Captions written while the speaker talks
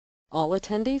All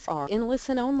attendees are in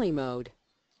listen-only mode.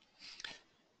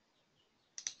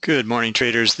 Good morning,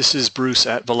 traders. This is Bruce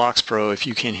at Velox Pro. If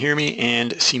you can hear me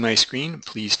and see my screen,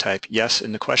 please type yes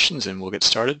in the questions and we'll get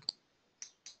started.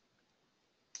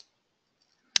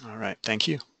 All right, thank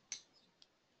you.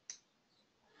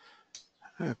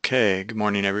 Okay, good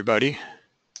morning, everybody.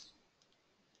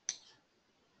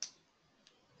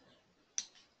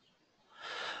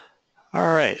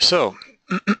 All right, so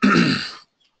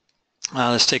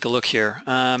let's take a look here.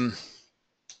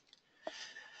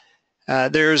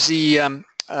 There's the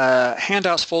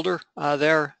handouts folder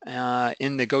there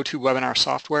in the GoToWebinar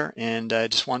software, and I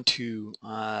just want to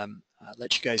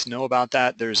let you guys know about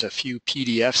that. There's a few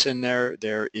PDFs in there.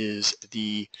 There is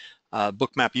the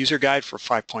Bookmap user guide for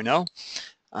 5.0,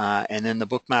 and then the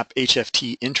Bookmap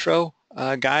HFT intro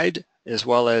guide, as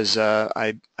well as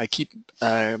I keep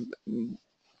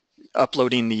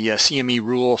uploading the CME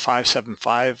Rule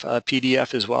 575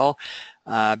 PDF as well,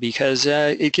 because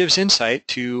it gives insight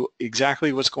to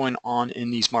exactly what's going on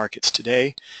in these markets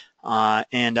today,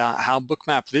 and how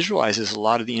Bookmap visualizes a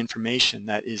lot of the information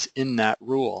that is in that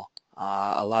rule.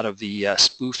 A lot of the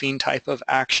spoofing type of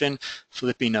action,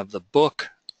 flipping of the book,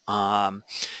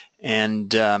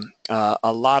 and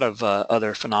a lot of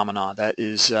other phenomena that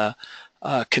is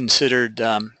considered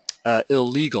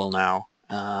illegal now.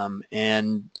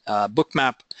 And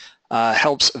Bookmap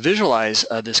helps visualize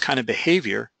this kind of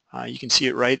behavior. You can see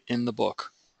it right in the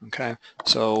book. Okay,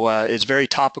 so it's very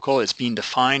topical. It's being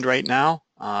defined right now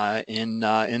in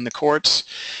the courts.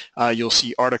 You'll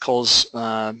see articles,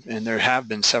 and there have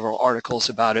been several articles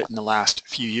about it in the last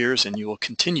few years, and you will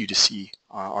continue to see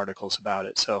articles about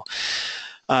it. So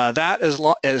that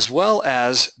as well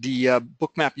as the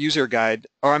Bookmap user guide,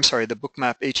 or I'm sorry, the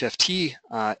Bookmap HFT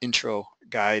intro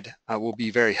guide will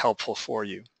be very helpful for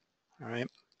you. All right.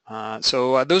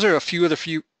 So those are a few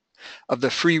of the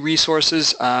free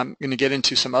resources. I'm going to get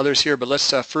into some others here, but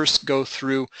let's first go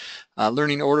through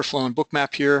learning order flow and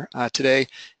Bookmap here today.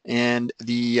 And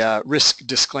the risk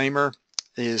disclaimer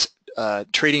is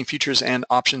trading futures and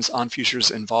options on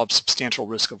futures involves substantial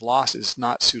risk of loss, is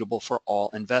not suitable for all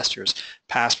investors.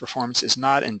 Past performance is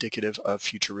not indicative of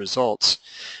future results.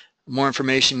 More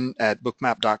information at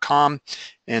bookmap.com,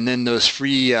 and then those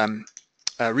free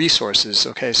resources.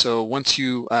 Okay, so once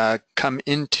you come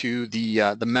into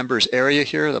the members area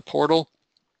here, the portal,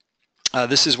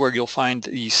 this is where you'll find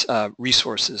these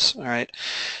resources. All right,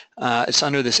 it's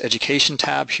under this education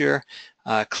tab here.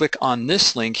 Click on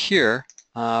this link here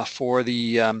for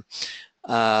the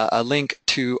a link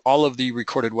to all of the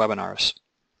recorded webinars.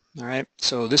 All right,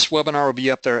 so this webinar will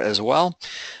be up there as well.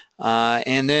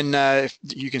 And then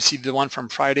you can see the one from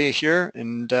Friday here,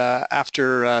 and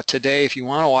after today, if you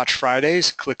want to watch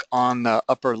Fridays, click on the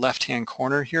upper left-hand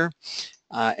corner here,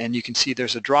 and you can see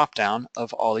there's a drop-down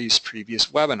of all these previous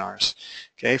webinars.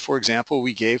 Okay, for example,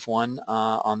 we gave one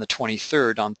on the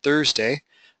 23rd, on Thursday,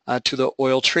 to the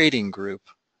oil trading group.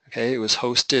 Okay, it was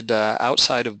hosted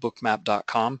outside of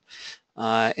bookmap.com.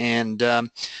 And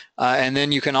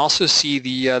then you can also see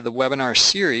the webinar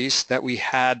series that we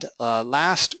had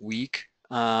last week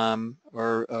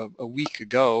or a week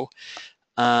ago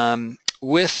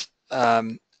with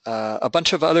a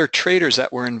bunch of other traders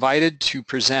that were invited to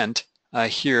present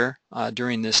here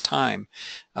during this time.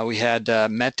 We had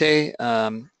Mete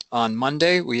on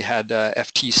Monday, we had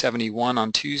FT71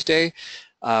 on Tuesday,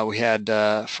 we had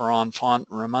Ferran Font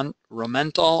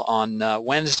Romental on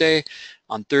Wednesday.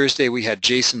 On Thursday, we had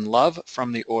Jason Love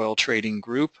from the Oil Trading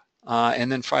Group,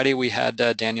 and then Friday we had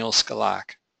Daniel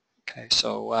Scalak. Okay,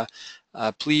 so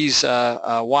please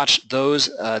watch those.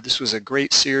 This was a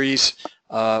great series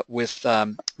with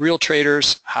real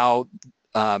traders, how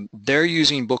they're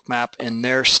using Bookmap in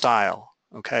their style.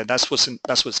 Okay, that's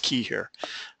what's key here,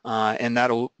 and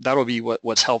that'll be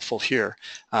what's helpful here.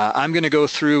 I'm going to go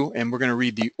through and we're going to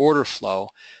read the order flow.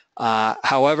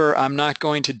 However, I'm not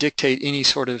going to dictate any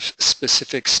sort of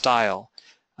specific style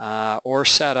or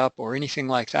setup or anything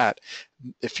like that.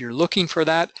 If you're looking for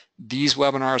that, these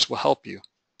webinars will help you.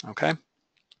 Okay.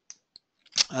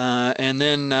 And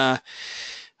then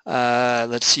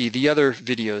let's see the other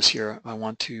videos here. I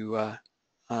want to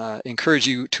encourage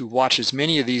you to watch as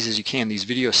many of these as you can, these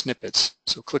video snippets.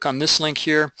 So click on this link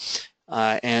here,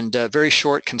 and very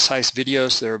short, concise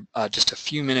videos. They're just a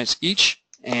few minutes each.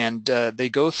 And they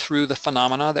go through the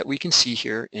phenomena that we can see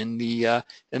here in the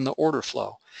order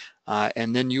flow,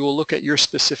 and then you will look at your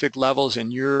specific levels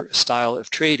and your style of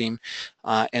trading,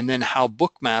 and then how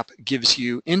Bookmap gives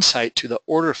you insight to the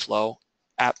order flow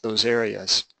at those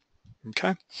areas.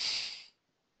 Okay.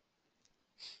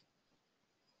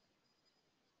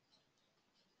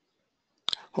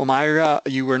 Well, Myra,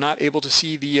 you were not able to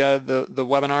see the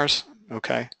webinars.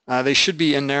 Okay, they should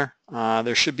be in there.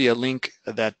 There should be a link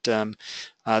that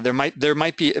there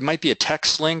might be a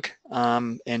text link,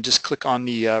 and just click on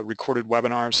the recorded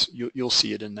webinars. You'll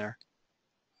see it in there.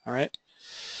 All right.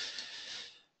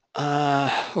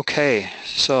 Okay,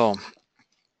 so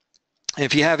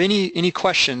if you have any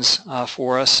questions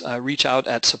for us, reach out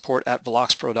at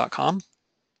support@veloxpro.com.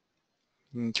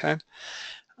 Okay,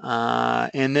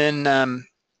 and then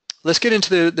let's get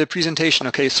into the presentation.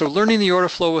 Okay, so learning the order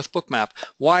flow with Bookmap.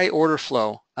 Why order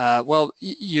flow? Well,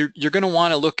 you're going to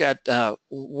want to look at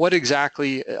what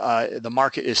exactly the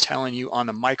market is telling you on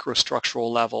the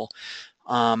microstructural level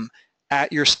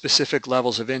at your specific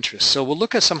levels of interest. So we'll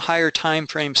look at some higher time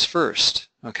frames first.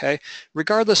 Okay,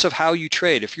 regardless of how you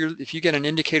trade, if you get an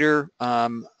indicator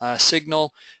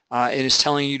signal, it is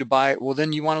telling you to buy it, well,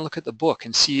 then you want to look at the book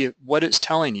and see what it's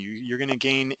telling you. You're going to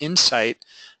gain insight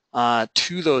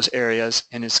to those areas,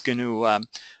 and it's going to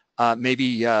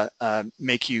maybe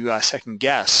make you second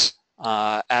guess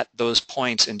at those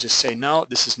points and just say, no,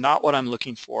 this is not what I'm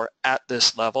looking for at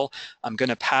this level. I'm going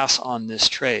to pass on this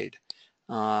trade,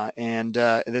 and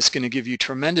that's going to give you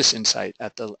tremendous insight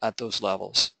at those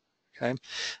levels. Okay,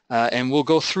 and we'll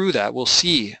go through that. We'll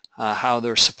see how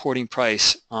they're supporting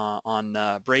price on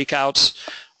breakouts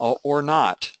or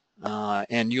not,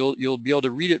 and you'll be able to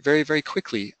read it very, very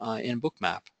quickly in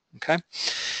Bookmap. Okay,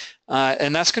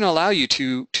 and that's going to allow you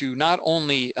to not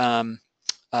only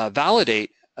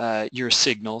validate your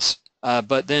signals,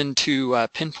 but then to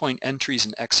pinpoint entries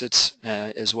and exits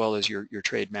as well as your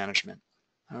trade management.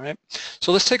 All right,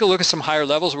 so let's take a look at some higher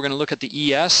levels. We're going to look at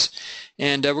the ES,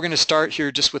 and we're going to start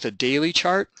here just with a daily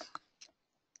chart.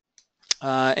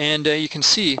 And you can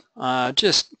see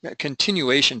just a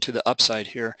continuation to the upside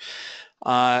here.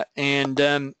 Also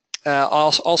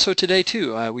today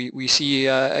too, we see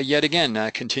yet again a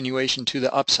continuation to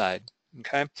the upside.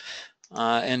 Okay,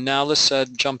 and now let's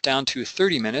jump down to a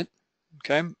 30-minute.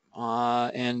 Okay,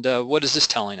 and what is this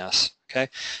telling us? Okay,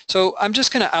 so I'm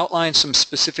just going to outline some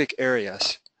specific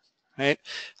areas. Right,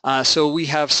 so we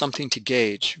have something to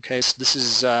gauge. Okay, so this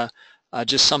is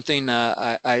just something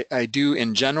I do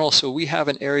in general. So we have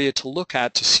an area to look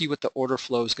at to see what the order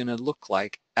flow is going to look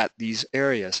like at these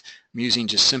areas. I'm using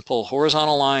just simple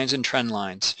horizontal lines and trend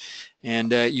lines,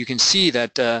 and you can see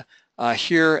that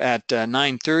here at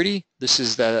 9:30, this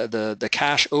is the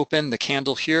cash open, the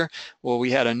candle here. Well,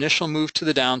 we had an initial move to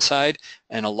the downside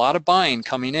and a lot of buying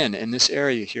coming in this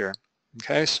area here.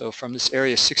 Okay, so from this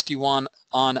area 61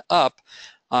 on up,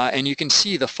 and you can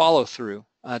see the follow through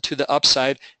to the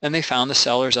upside, and they found the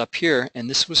sellers up here, and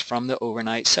this was from the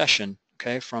overnight session.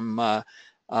 Okay, from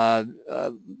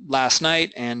last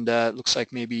night, and looks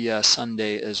like maybe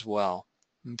Sunday as well.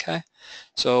 Okay,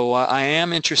 so I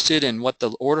am interested in what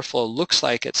the order flow looks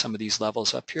like at some of these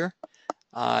levels up here,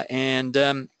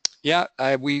 yeah,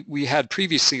 we had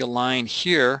previously a line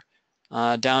here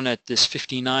down at this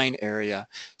 59 area,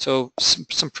 so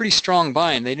some pretty strong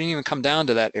buying. They didn't even come down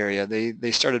to that area.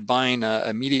 They started buying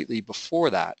immediately before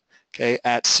that. Okay,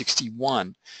 at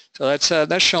 61. So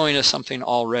that's showing us something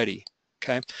already.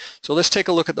 Okay, so let's take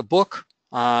a look at the book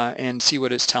and see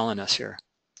what it's telling us here.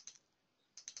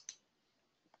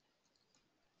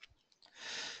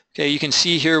 Okay, you can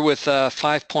see here with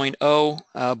 5.0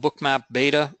 Bookmap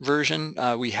beta version,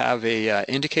 we have a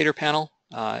indicator panel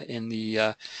in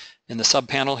the sub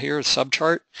panel here, sub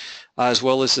chart, as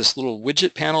well as this little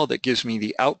widget panel that gives me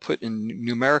the output and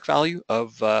numeric value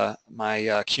of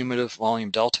my cumulative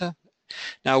volume delta.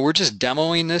 Now we're just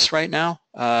demoing this right now,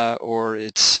 or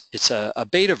it's a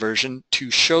beta version to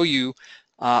show you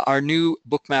our new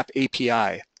Bookmap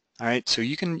API. All right, so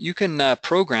you can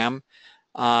program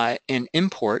and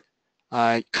import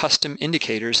custom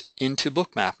indicators into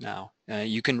Bookmap now.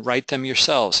 You can write them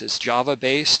yourselves. It's Java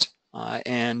based,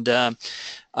 and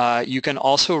you can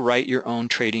also write your own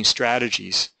trading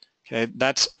strategies. Okay,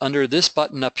 that's under this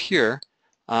button up here,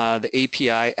 the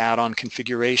API add-on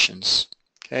configurations.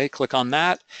 Okay, click on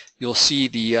that. You'll see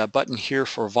the button here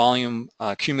for volume,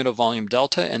 cumulative volume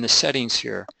delta, and the settings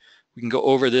here. We can go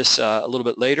over this a little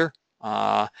bit later,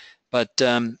 but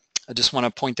I just want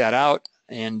to point that out.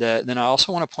 And then I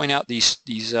also want to point out these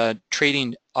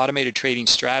automated trading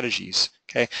strategies.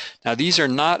 Okay, now these are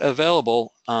not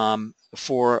available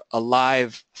for a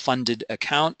live funded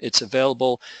account. It's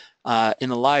available in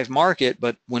the live market,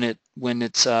 but when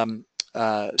it's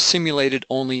simulated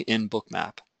only in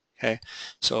Bookmap. Okay,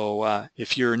 so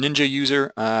if you're a Ninja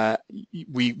user,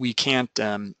 we can't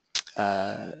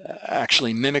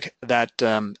actually mimic that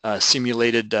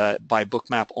simulated by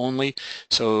Bookmap only,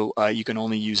 so you can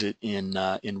only use it in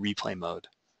replay mode.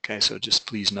 Okay, so just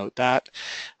please note that.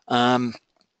 Let's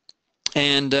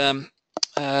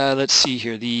see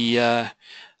here.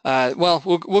 Well,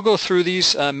 we'll go through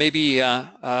these. Maybe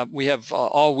we have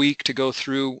all week to go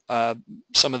through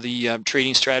some of the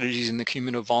trading strategies in the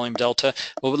cumulative volume delta.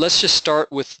 Well, let's just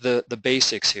start with the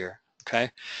basics here, okay?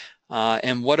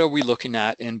 And what are we looking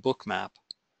at in Bookmap?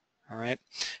 All right.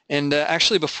 And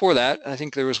actually, before that, I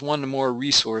think there was one more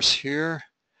resource here.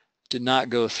 Did not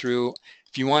go through.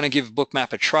 If you want to give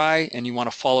Bookmap a try and you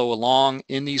want to follow along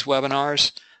in these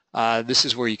webinars, this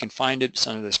is where you can find it. It's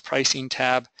under this pricing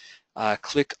tab.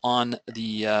 Click on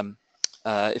the,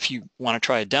 if you want to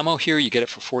try a demo here, you get it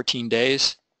for 14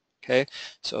 days. Okay,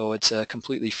 so it's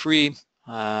completely free,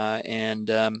 and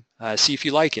see if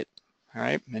you like it. All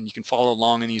right, and you can follow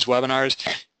along in these webinars,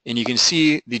 and you can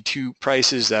see the two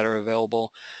prices that are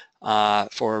available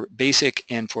for basic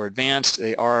and for advanced.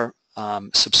 They are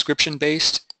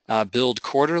subscription-based, billed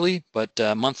quarterly, but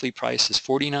monthly price is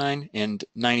 $49 and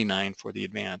 $99 for the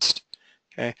advanced.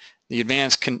 Okay, the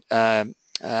advanced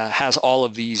has all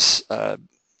of these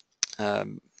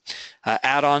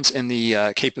add-ons and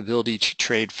the capability to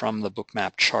trade from the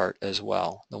Bookmap chart as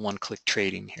well, the one-click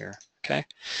trading here. Okay,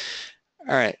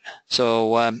 all right.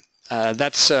 So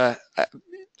that's.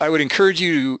 I would encourage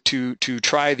you to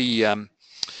try the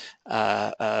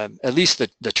at least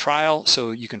the trial,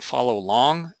 so you can follow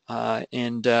along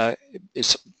and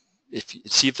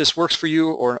see if this works for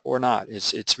you or not.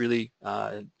 It's really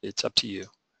it's up to you.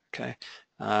 Okay,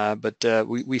 but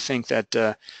we think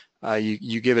that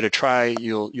you give it a try,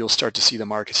 you'll start to see the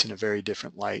markets in a very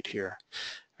different light here.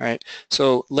 All right,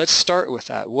 so let's start with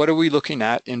that. What are we looking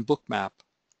at in Bookmap?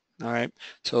 All right,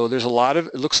 so there's a lot of,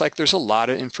 it looks like there's a lot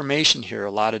of information here,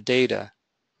 a lot of data.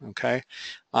 Okay,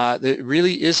 it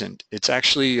really isn't. It's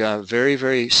actually very,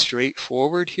 very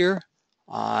straightforward here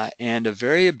and a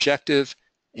very objective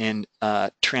and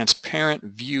transparent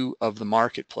view of the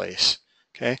marketplace.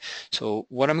 Okay, so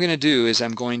what I'm going to do is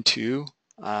I'm going to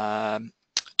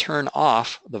turn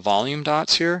off the volume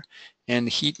dots here and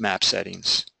the heat map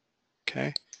settings.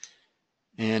 Okay,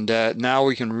 and now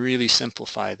we can really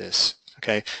simplify this.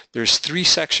 Okay, there's three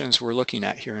sections we're looking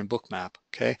at here in Bookmap.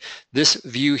 Okay, this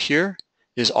view here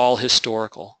is all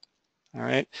historical. All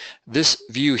right, this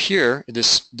view here,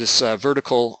 this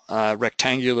vertical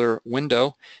rectangular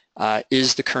window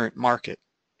is the current market.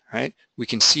 Right, we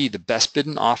can see the best bid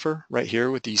and offer right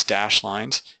here with these dashed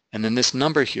lines, and then this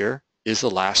number here is the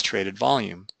last traded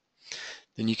volume.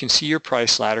 Then you can see your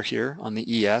price ladder here on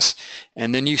the ES,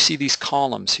 and then you see these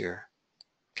columns here.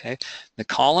 Okay, the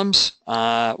columns,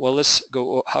 well, let's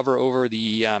go hover over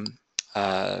the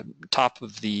top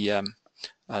of the,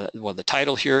 well, the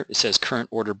title here, it says current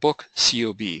order book,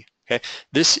 COB. Okay,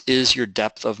 this is your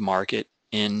depth of market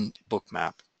in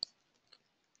Bookmap.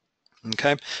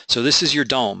 Okay, so this is your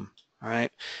dome, all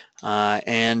right,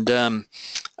 and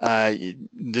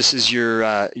this is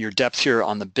your depth here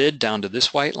on the bid down to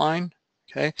this white line.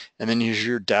 Okay, and then here's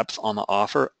your depth on the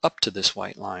offer up to this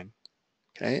white line.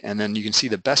 Okay, and then you can see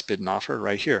the best bid and offer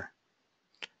right here.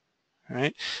 All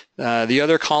right, the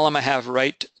other column I have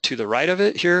right to the right of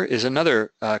it here is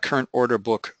another current order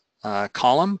book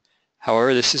column.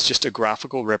 However, this is just a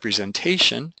graphical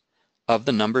representation of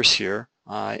the numbers here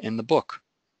in the book.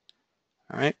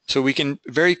 All right, so we can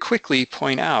very quickly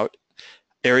point out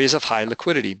areas of high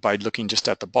liquidity by looking just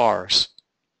at the bars.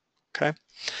 Okay.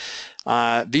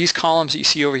 These columns that you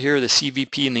see over here, the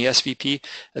CVP and the SVP,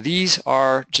 these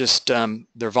are just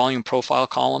their volume profile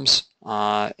columns,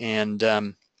 and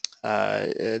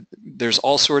there's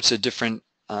all sorts of different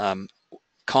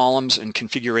columns and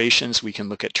configurations. We can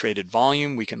look at traded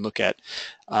volume, we can look at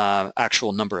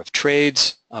actual number of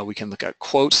trades, we can look at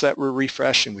quotes that were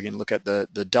refreshed, and we can look at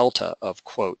the delta of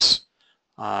quotes,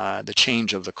 the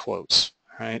change of the quotes,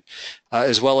 right?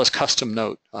 As well as custom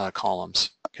note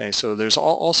columns. Okay, so there's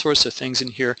all sorts of things in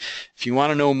here. If you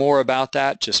want to know more about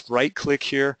that, just right-click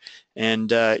here, and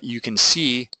you can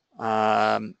see,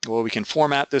 well, we can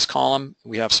format this column.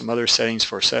 We have some other settings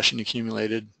for session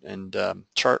accumulated and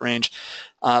chart range,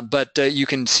 but you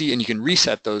can see, and you can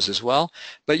reset those as well,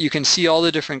 but you can see all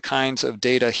the different kinds of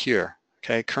data here.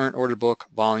 Okay, current order book,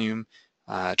 volume,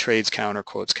 trades counter,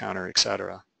 quotes counter,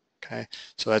 etc. Okay,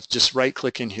 so that's just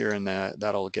right-click in here, and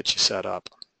that'll get you set up.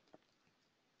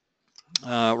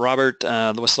 Robert,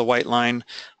 what's the white line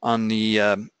on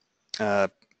the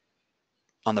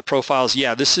profiles?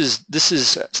 Yeah, this is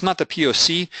it's not the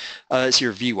POC, it's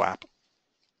your VWAP.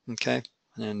 Okay,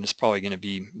 and it's probably going to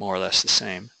be more or less the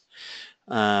same.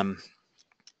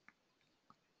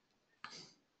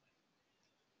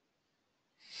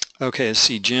 Okay, let's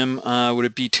see, Jim, would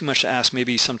it be too much to ask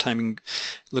maybe sometime you can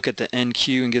look at the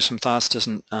NQ and give some thoughts?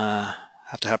 Doesn't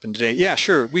have to happen today. Yeah,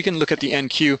 sure, we can look at the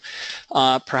NQ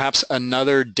perhaps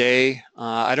another day.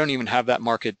 I don't even have that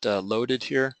market loaded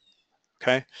here,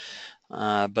 okay?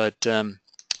 Yeah,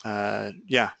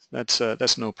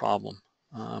 that's no problem.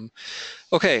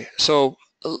 Okay, so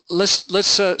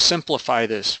let's simplify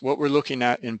this, what we're looking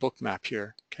at in Bookmap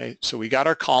here. Okay, so we got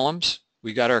our columns,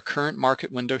 we got our current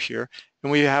market window here,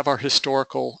 and we have our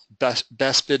historical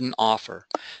best bid and offer.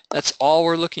 That's all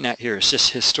we're looking at here. It's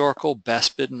just historical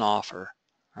best bid and offer.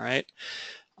 All right,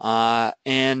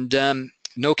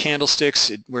 no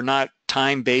candlesticks. We're not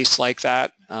time-based like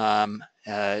that.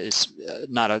 It's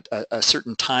not a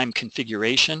certain time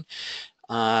configuration,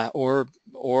 or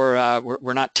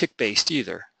we're not tick-based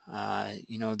either.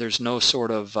 You know, there's no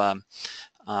sort of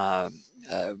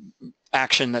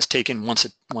action that's taken once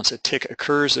a tick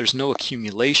occurs. There's no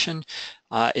accumulation.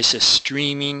 It's a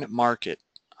streaming market,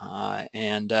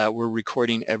 and we're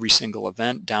recording every single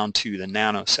event down to the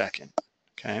nanosecond.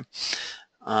 Okay,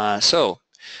 so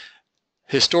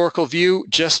historical view,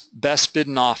 just best bid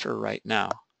and offer right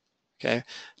now. Okay,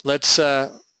 let's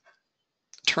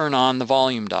turn on the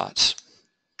volume dots.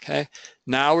 Okay,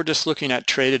 now we're just looking at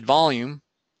traded volume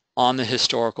on the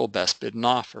historical best bid and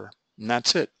offer, and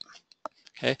that's it.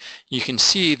 Okay, you can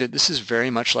see that this is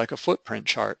very much like a footprint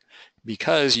chart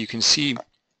because you can see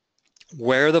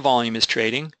where the volume is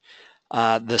trading,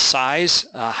 the size,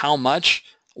 how much,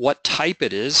 what type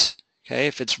it is. Okay,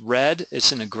 if it's red,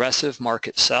 it's an aggressive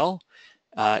market sell.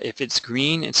 If it's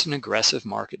green, it's an aggressive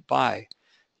market buy.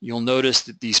 You'll notice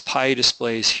that these pie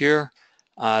displays here,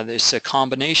 there's a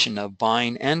combination of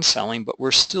buying and selling, but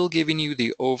we're still giving you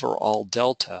the overall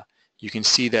delta. You can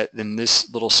see that in this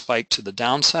little spike to the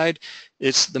downside,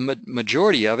 it's the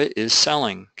majority of it is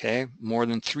selling. Okay, more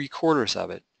than 3/4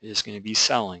 of it is going to be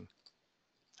selling.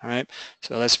 All right,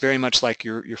 so that's very much like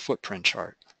your footprint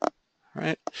chart. All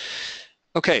right.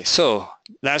 Okay, so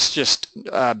that's just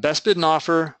best bid and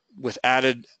offer with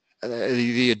added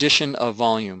the addition of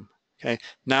volume. Okay,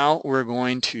 now we're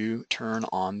going to turn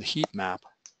on the heat map.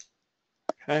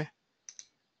 Okay.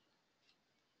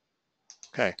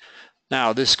 Okay.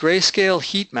 Now this grayscale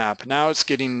heat map, now it's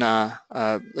getting,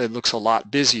 it looks a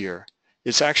lot busier.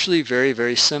 It's actually very,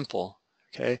 very simple.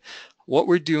 Okay. What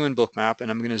we're doing Bookmap,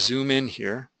 and I'm going to zoom in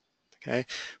here. Okay.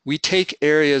 We take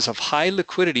areas of high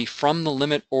liquidity from the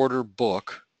limit order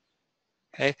book.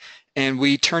 Okay. And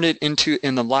we turn it into,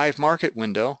 in the live market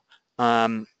window,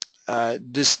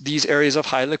 these areas of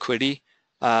high liquidity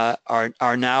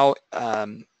are now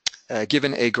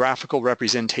given a graphical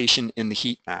representation in the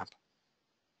heat map.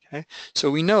 Okay, so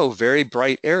we know very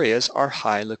bright areas are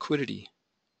high liquidity.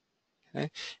 Okay,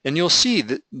 and you'll see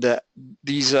that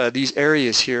these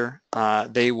areas here,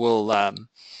 they will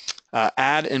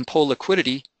add and pull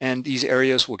liquidity, and these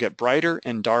areas will get brighter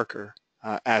and darker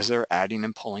as they're adding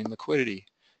and pulling liquidity.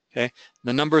 Okay,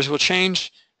 the numbers will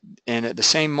change, and at the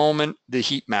same moment, the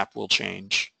heat map will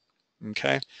change.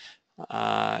 Okay,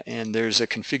 and there's a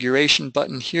configuration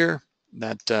button here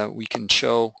that we can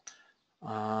show.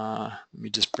 Let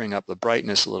me just bring up the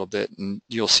brightness a little bit, and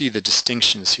you'll see the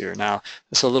distinctions here. Now,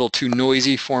 it's a little too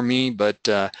noisy for me, but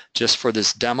just for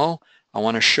this demo, I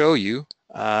want to show you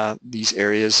these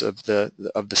areas of the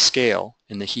scale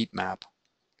in the heat map.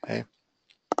 Okay,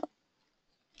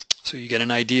 so you get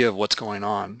an idea of what's going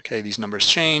on. Okay, these numbers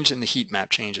change and the heat map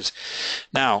changes.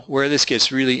 Now, where this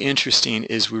gets really interesting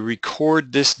is we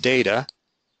record this data,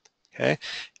 okay,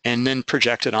 and then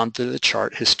project it onto the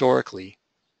chart historically.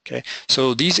 Okay,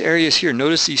 so these areas here,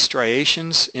 notice these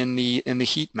striations in the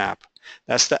heat map.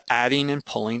 That's the adding and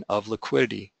pulling of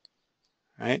liquidity.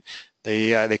 Right?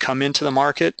 They come into the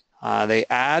market, they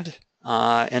add,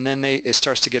 and then it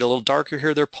starts to get a little darker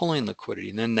here. They're pulling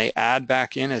liquidity, and then they add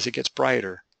back in as it gets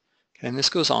brighter. Okay, and this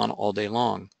goes on all day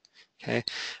long. Okay,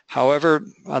 however,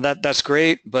 that's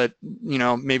great, but you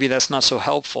know, maybe that's not so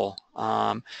helpful.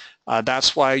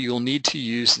 That's why you'll need to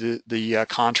use the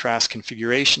contrast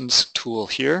configurations tool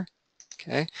here.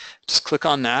 Okay, just click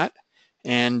on that,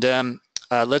 and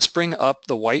let's bring up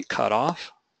the white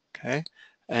cutoff. Okay,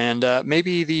 and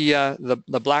maybe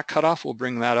the black cutoff will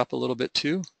bring that up a little bit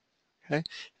too. Okay,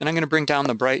 and I'm going to bring down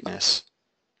the brightness.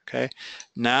 Okay,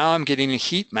 now I'm getting a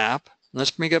heat map.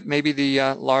 Let's bring up maybe the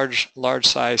large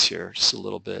size here just a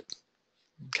little bit.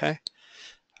 Okay,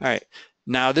 all right.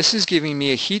 Now this is giving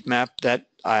me a heat map that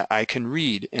I can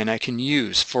read and I can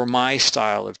use for my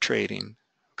style of trading.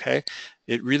 Okay,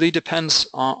 it really depends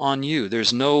on you.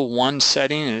 There's no one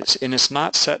setting, and it's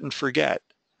not set and forget.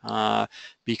 And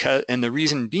the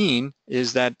reason being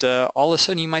is that all of a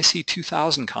sudden you might see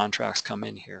 2,000 contracts come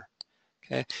in here.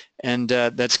 okay? And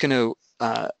that's going to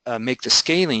make the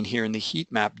scaling here in the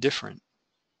heat map different,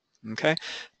 okay?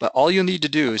 But all you need to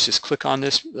do is just click on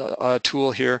this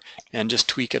tool here and just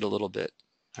tweak it a little bit,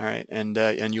 all right?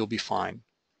 And you'll be fine,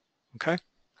 okay?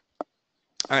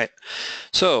 All right,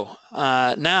 so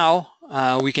now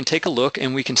we can take a look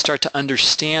and we can start to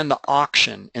understand the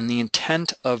auction and the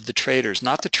intent of the traders,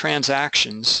 not the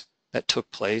transactions that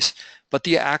took place, but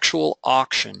the actual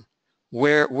auction,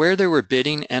 where they were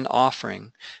bidding and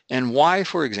offering, and why,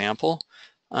 for example,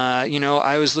 you know,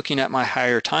 I was looking at my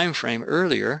higher time frame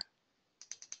earlier.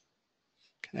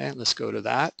 Okay, let's go to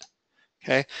that.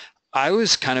 Okay, I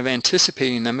was kind of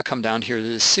anticipating them to come down here to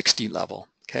the 60 level,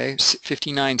 okay,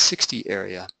 59.60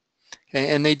 area.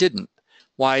 Okay, and they didn't.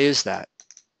 Why is that?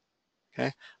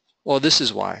 Okay, well, this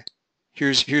is why.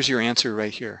 Here's your answer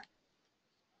right here.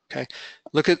 Okay,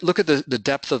 look at the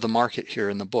depth of the market here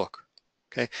in the book.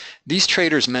 Okay, these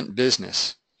traders meant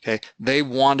business. Okay, they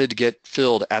wanted to get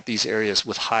filled at these areas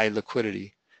with high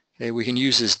liquidity. Okay, we can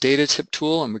use this data tip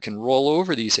tool and we can roll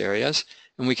over these areas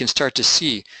and we can start to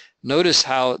see. Notice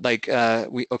how, like,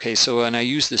 okay, so when I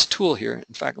use this tool here,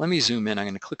 in fact, let me zoom in. I'm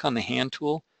going to click on the hand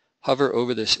tool, hover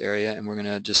over this area, and we're going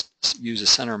to just use a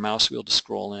center mouse wheel to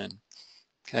scroll in.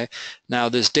 Okay, now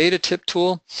this data tip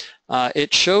tool,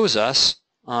 it shows us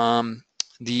the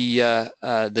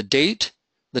date,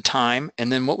 the time,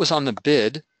 and then what was on the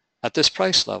bid at this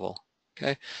price level.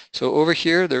 Okay, so over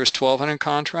here there's 1,200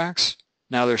 contracts.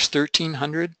 Now there's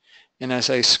 1,300, and as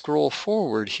I scroll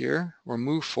forward here or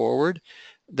move forward,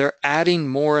 they're adding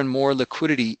more and more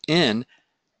liquidity in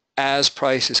as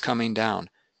price is coming down.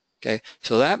 Okay,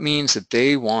 so that means that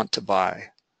they want to buy.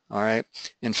 All right.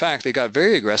 In fact, they got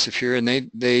very aggressive here, and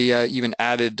they even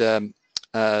added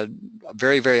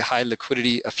very, very high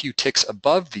liquidity a few ticks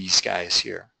above these guys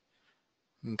here.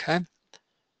 Okay.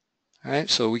 All right.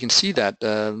 So we can see that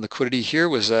liquidity here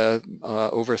was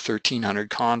over 1,300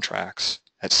 contracts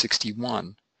at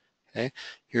 61. Okay.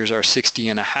 Here's our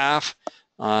 60.5,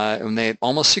 and they had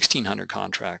almost 1,600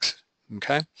 contracts.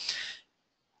 Okay.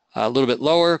 A little bit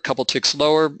lower, a couple ticks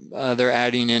lower, they're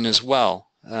adding in as well,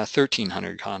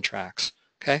 1,300 contracts.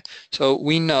 Okay, so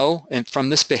we know, and from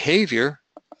this behavior,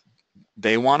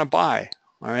 they want to buy.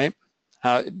 All right,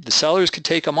 the sellers could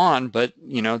take them on, but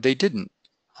you know they didn't,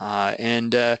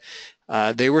 and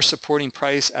they were supporting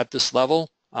price at this level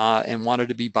and wanted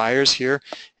to be buyers here,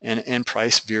 and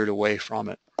price veered away from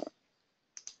it.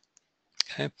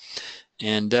 Okay.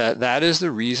 And that is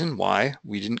the reason why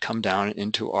we didn't come down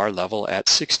into our level at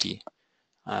 60.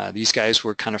 These guys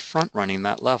were kind of front running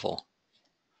that level.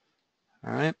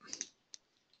 All right.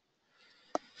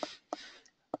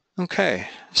 Okay,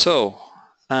 so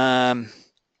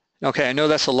okay, I know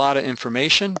that's a lot of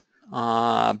information,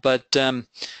 but and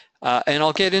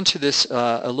I'll get into this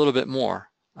a little bit more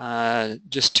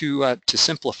just to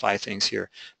simplify things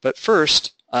here. But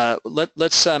first,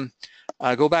 let's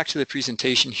go back to the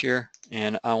presentation here.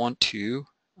 And I want to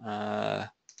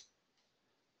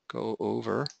go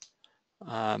over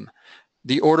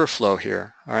the order flow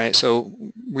here. All right, so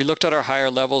we looked at our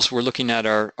higher levels. We're looking at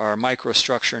our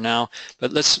microstructure now,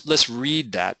 but let's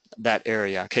read that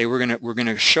area. Okay, we're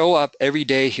gonna show up every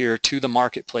day here to the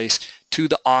marketplace, to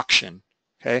the auction.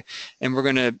 Okay, and we're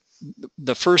gonna,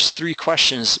 the first three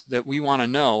questions that we want to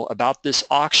know about this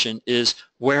auction is,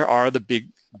 where are the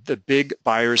big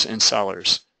buyers and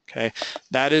sellers? Okay,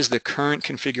 that is the current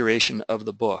configuration of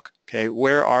the book. Okay,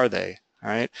 where are they? All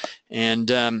right, and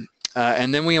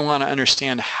then we want to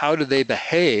understand, how do they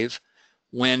behave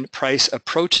when price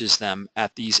approaches them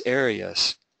at these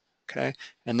areas? Okay,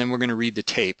 and then we're going to read the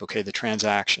tape. Okay, the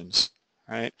transactions.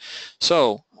 All right,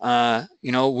 so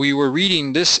you know, we were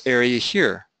reading this area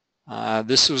here.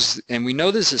 This was, and we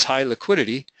know this is high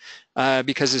liquidity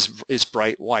because it's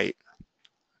bright white.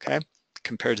 Okay,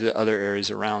 compared to the other areas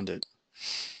around it.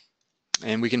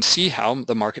 And we can see how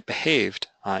the market behaved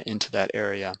into that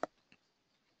area.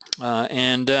 Where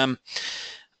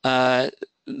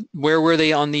were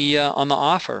they on the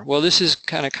offer? Well, this is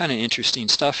kind of interesting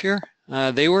stuff here.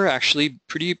 They were actually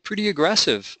pretty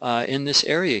aggressive in this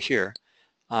area here,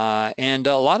 and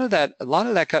a lot of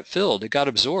that got filled. It got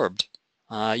absorbed.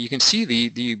 You can see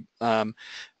the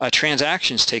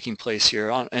transactions taking place here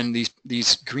and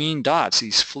these green dots,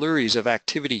 these flurries of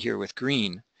activity here with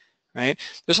green. Right?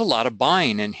 There's a lot of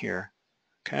buying in here,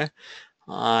 okay,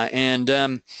 and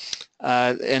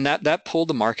that pulled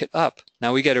the market up.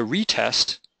 Now we get a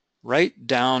retest right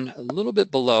down a little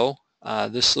bit below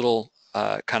this little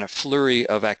kind of flurry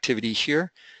of activity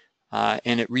here,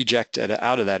 and it rejected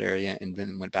out of that area and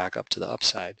then went back up to the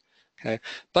upside. Okay,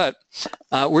 but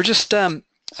we're just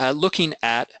looking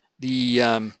at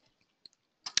the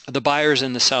the buyers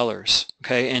and the sellers,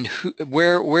 okay, and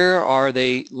where are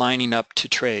they lining up to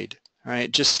trade, all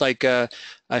right, just like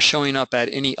showing up at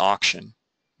any auction,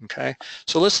 okay.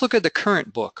 So let's look at the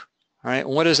current book, all right, and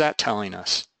what is that telling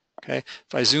us, okay.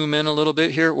 If I zoom in a little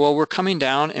bit here, well, we're coming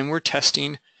down and we're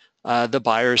testing the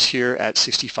buyers here at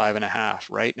 65.5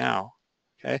 right now,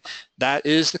 okay. That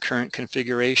is the current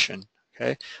configuration,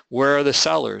 okay. Where are the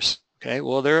sellers? Okay,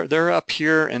 well, they're up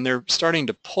here and they're starting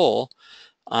to pull,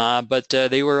 but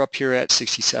they were up here at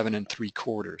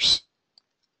 67.75.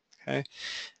 Okay.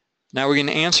 Now we're going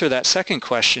to answer that second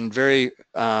question very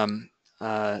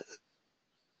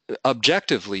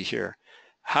objectively here.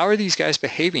 How are these guys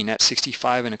behaving at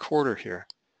 65.25 here?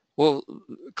 Well,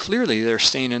 clearly they're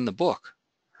staying in the book,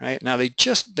 right? Now they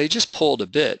just pulled a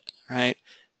bit, right?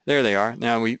 There they are.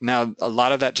 Now a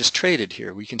lot of that just traded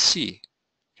here. We can see,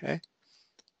 okay.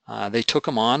 They took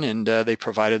them on and they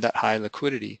provided that high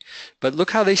liquidity. But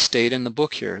look how they stayed in the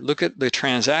book here. Look at the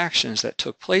transactions that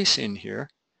took place in here,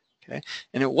 okay?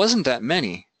 And it wasn't that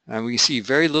many. We see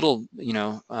very little, you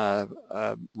know,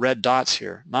 red dots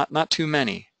here. Not too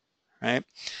many, right?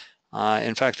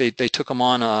 In fact, they took them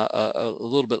on a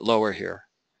little bit lower here,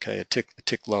 okay, a tick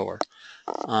lower.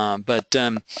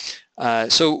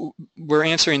 So we're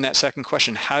answering that second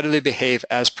question. How do they behave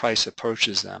as price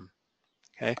approaches them?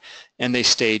 Okay, and they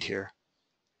stayed here.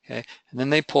 Okay, and then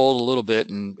they pulled a little bit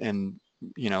and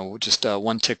you know, just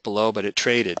one tick below, but it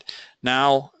traded.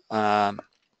 Now,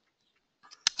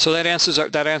 so that answers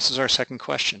our second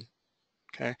question.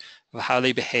 Okay, of how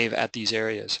they behave at these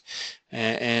areas,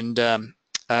 and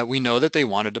we know that they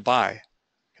wanted to buy.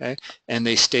 Okay, and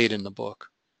they stayed in the book.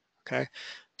 Okay,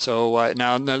 so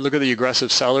now look at the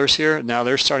aggressive sellers here. Now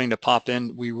they're starting to pop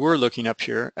in. We were looking up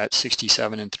here at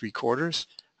 67.75.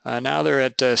 Now they're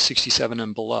at 67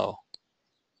 and below.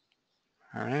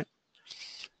 All right.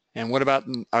 And what about,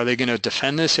 are they going to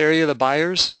defend this area, the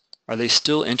buyers? Are they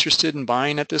still interested in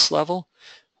buying at this level?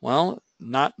 Well,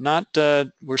 not.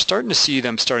 We're starting to see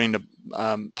them starting to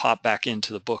pop back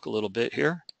into the book a little bit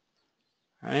here.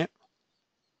 All right.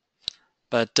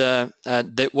 But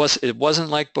it wasn't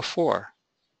like before.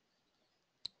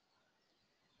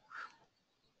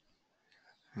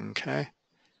 Okay.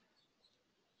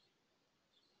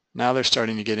 Now they're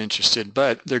starting to get interested,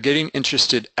 but they're getting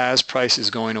interested as price is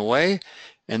going away,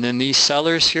 and then these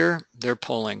sellers here, they're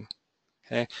pulling.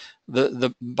 Okay,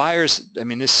 the buyers, I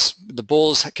mean, the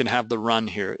bulls can have the run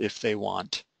here if they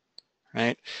want,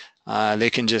 right? They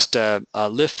can just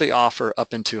lift the offer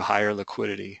up into higher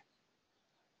liquidity,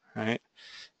 right?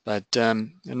 But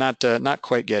they're not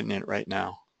quite getting it right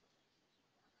now,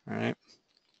 all right?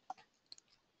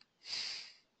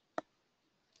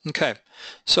 Okay,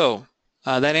 so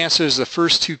that answers the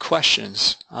first two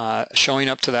questions, showing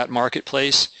up to that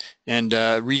marketplace and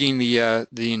reading the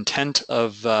intent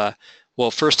of, well,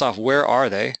 first off, where are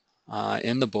they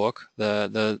in the book,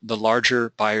 the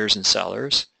larger buyers and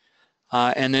sellers,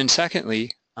 and then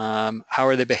secondly, how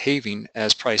are they behaving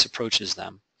as price approaches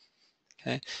them?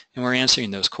 Okay, and we're answering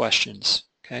those questions.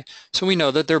 Okay, so we know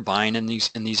that they're buying in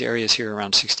these areas here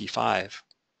around 65.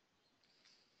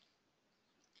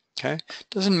 Okay,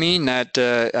 doesn't mean that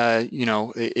you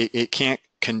know, it can't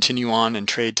continue on and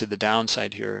trade to the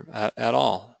downside here at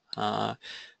all.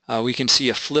 We can see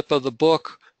a flip of the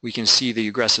book. We can see the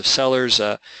aggressive sellers.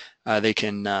 They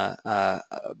can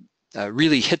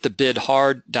really hit the bid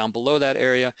hard down below that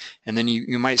area, and then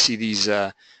you might see these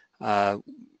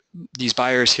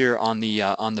buyers here on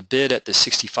the bid at the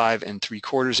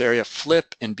 65.75 area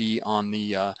flip and be on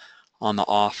the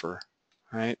offer.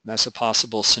 Right, that's a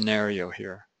possible scenario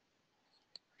here.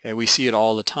 Okay, we see it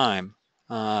all the time,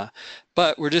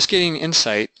 but we're just getting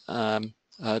insight to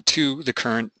the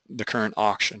current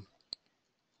auction.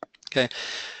 Okay,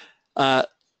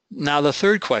 now the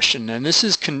third question, and this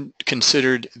is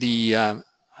considered the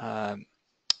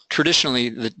traditionally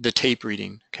the tape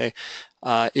reading. Okay,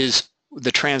 is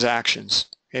the transactions.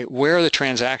 Okay, where are the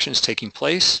transactions taking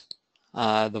place?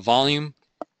 The volume.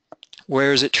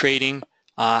 Where is it trading?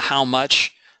 How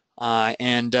much?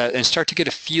 And start to get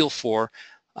a feel for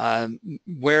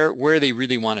where they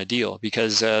really want to deal,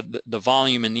 because the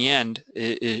volume in the end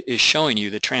is showing you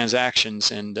the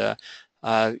transactions, and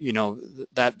you know,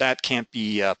 that can't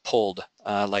be pulled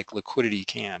like liquidity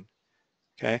can.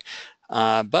 Okay,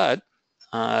 but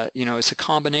you know, it's a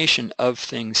combination of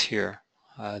things here.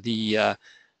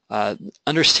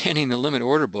 Understanding the limit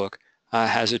order book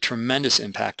has a tremendous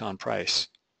impact on price.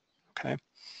 Okay,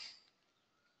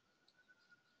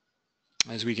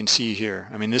 as we can see here.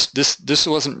 I mean, this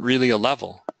wasn't really a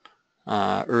level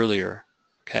earlier,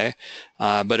 okay,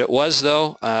 but it was,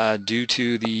 though, due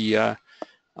to the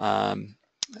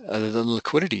the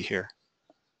liquidity here.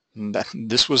 And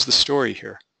this was the story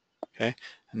here, okay?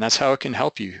 And that's how it can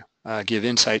help you give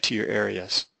insight to your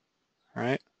areas, all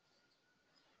right?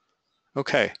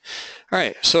 Okay, all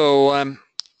right, so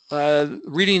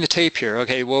reading the tape here,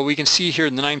 okay, well, we can see here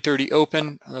in the 9:30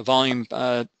 open, the volume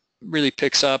really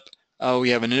picks up. We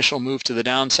have an initial move to the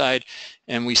downside,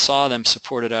 and we saw them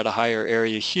supported at a higher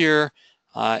area here,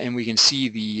 and we can see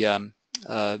the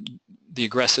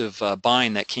aggressive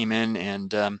buying that came in,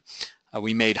 and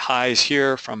we made highs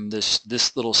here from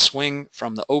this little swing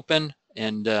from the open,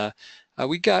 and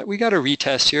we got a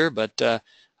retest here, but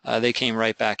they came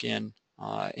right back in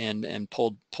and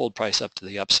pulled price up to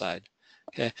the upside.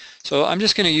 Okay, so I'm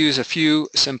just going to use a few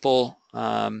simple.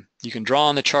 You can draw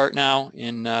on the chart now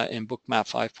in Bookmap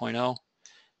 5.0.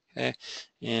 Okay,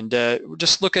 and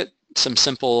just look at some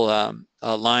simple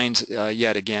lines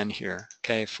yet again here.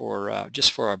 Okay, for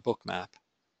just for our Bookmap.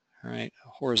 All right, a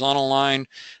horizontal line.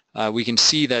 We can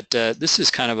see that this is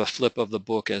kind of a flip of the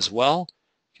book as well.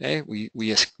 Okay, we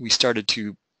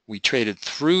traded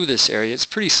through this area. It's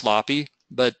pretty sloppy,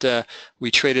 but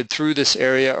we traded through this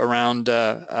area around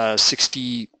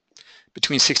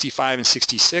between 65 and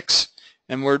 66,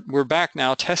 and we're back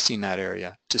now testing that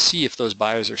area to see if those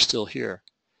buyers are still here.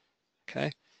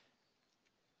 Okay.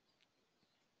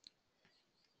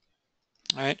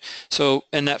 All right. So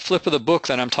in that flip of the book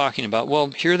that I'm talking about, well,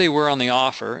 here they were on the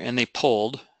offer and they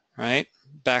pulled, right,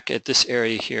 back at this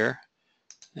area here.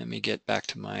 Let me get back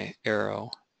to my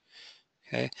arrow.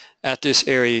 Okay, at this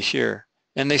area here,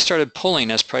 and they started pulling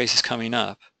as price is coming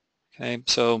up. Okay,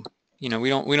 so you know we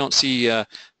don't see the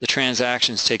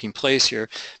transactions taking place here,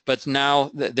 but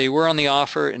now they were on the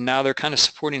offer, and now they're kind of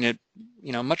supporting it.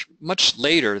 You know, much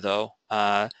later though,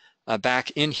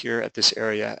 back in here at this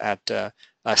area at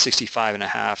 65 and a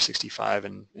half, 65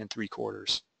 and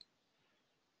 3/4,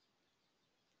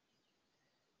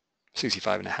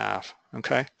 65 and a half.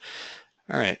 Okay,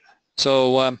 all right.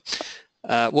 So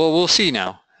well, we'll see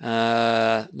now.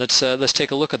 Let's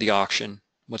take a look at the auction.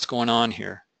 What's going on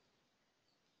here?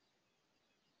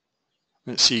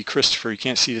 Let's see, Christopher. You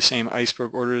can't see the same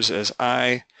iceberg orders as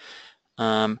I.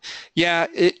 Yeah,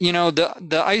 you know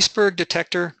the iceberg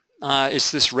detector. It's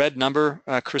this red number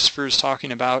Christopher is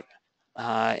talking about,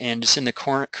 and it's in the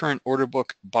current order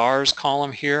book bars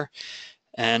column here.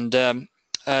 And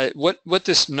what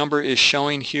this number is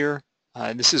showing here,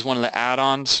 this is one of the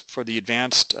add-ons for the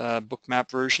advanced Bookmap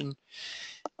version,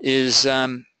 is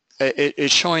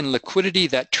it's showing liquidity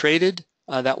that traded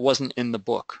that wasn't in the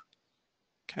book.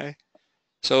 Okay,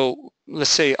 so let's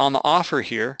say on the offer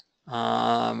here,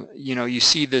 you know, you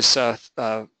see this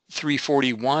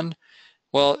 341.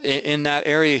 Well, in that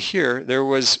area here, there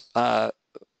was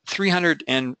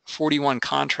 341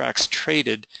 contracts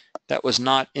traded that was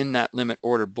not in that limit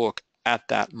order book at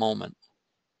that moment.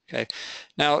 Okay,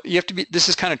 now you have to be, this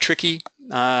is kind of tricky,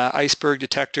 iceberg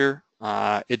detector.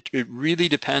 It really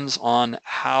depends on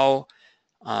how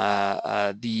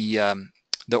the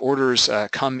orders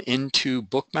come into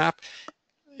Bookmap.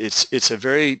 It's a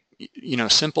very, you know,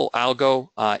 simple algo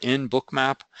in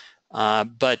Bookmap,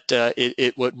 but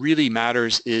what really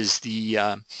matters is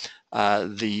the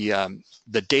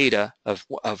data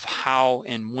of how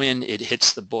and when it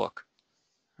hits the book,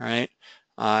 right?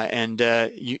 And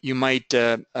you might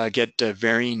get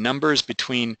varying numbers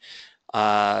between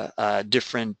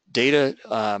different data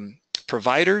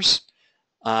providers,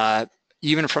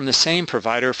 even from the same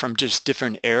provider from just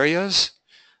different areas,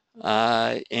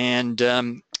 and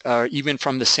even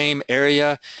from the same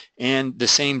area and the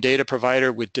same data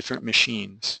provider with different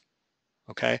machines.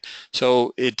 Okay,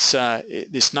 so it's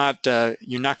not,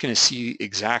 you're not going to see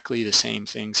exactly the same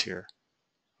things here.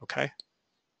 Okay.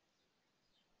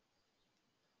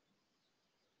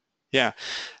 Yeah,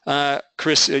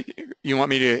 Chris, you want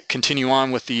me to continue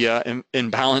on with the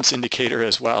imbalance indicator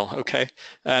as well? Okay,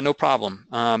 no problem.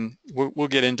 We'll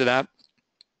get into that.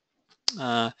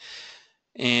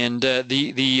 And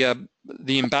the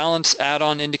imbalance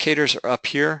add-on indicators are up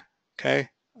here. Okay,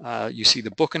 you see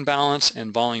the book imbalance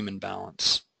and volume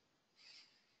imbalance.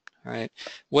 All right,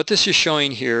 what this is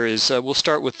showing here is we'll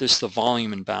start with the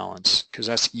volume imbalance because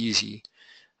that's easy.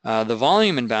 The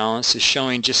volume imbalance is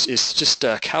showing it's just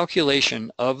a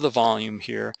calculation of the volume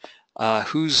here.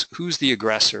 Who's the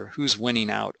aggressor? Who's winning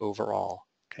out overall?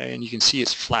 Okay, and you can see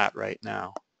it's flat right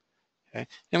now. Okay,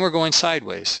 and we're going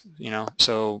sideways. You know,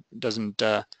 so it doesn't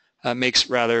makes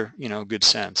rather, you know, good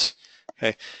sense.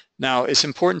 Okay, now it's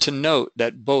important to note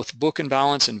that both book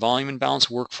imbalance and volume imbalance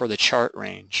work for the chart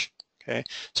range. Okay,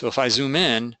 so if I zoom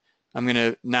in, I'm going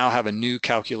to now have a new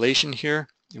calculation here,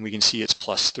 and we can see it's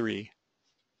 +3.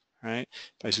 right?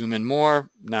 If I zoom in more,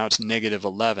 now it's negative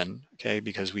 11, okay,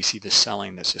 because we see the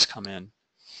selling that's just come in,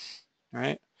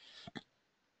 right?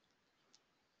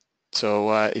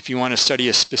 So if you want to study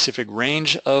a specific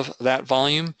range of that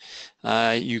volume,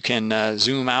 you can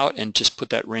zoom out and just put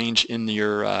that range in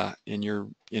your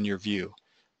view,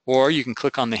 or you can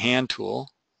click on the hand tool.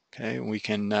 Okay, and we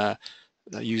can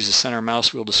use the center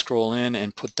mouse wheel to scroll in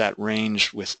and put that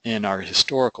range within our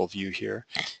historical view here,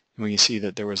 and we can see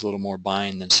that there was a little more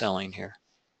buying than selling here.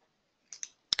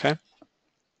 Okay.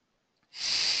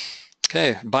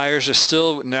 Okay, buyers are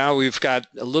still, now we've got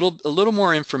a little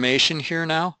more information here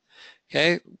now.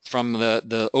 Okay, from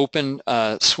the open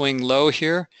swing low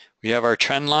here, we have our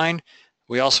trend line.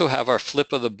 We also have our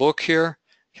flip of the book here.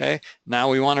 Okay, now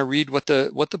we want to read what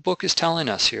the book is telling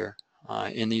us here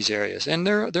in these areas, and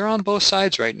they're on both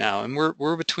sides right now, and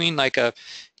we're between like a,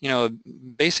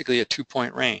 basically a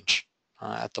 2-point range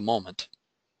at the moment.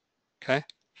 Okay,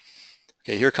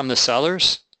 okay, here come the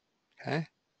sellers. Okay.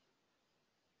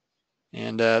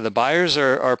 And the buyers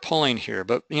are pulling here,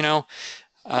 but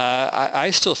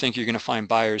I still think you're going to find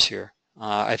buyers here.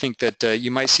 I think that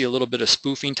you might see a little bit of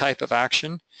spoofing type of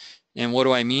action. And what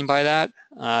do I mean by that?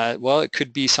 Well, it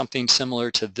could be something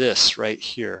similar to this right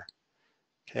here.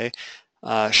 Okay,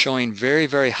 showing very,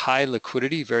 very high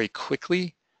liquidity very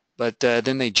quickly, but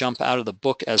then they jump out of the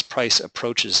book as price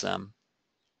approaches them.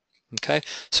 Okay,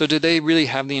 so did they really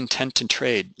have the intent to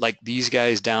trade like these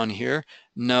guys down here?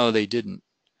 No, they didn't.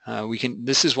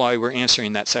 This is why we're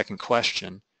answering that second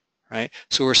question, right?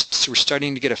 So we're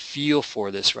starting to get a feel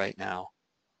for this right now,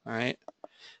 all right?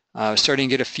 Starting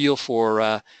to get a feel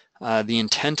for the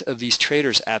intent of these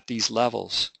traders at these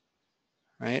levels,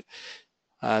 right?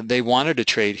 They wanted to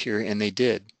trade here and they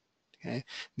did. Okay,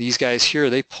 these guys here,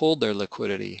 they pulled their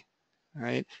liquidity,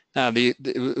 right? Now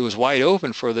it was wide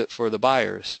open for the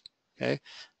buyers, okay?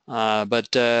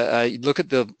 But look at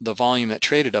the volume that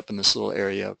traded up in this little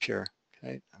area up here.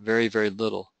 Okay, very, very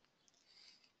little.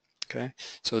 Okay,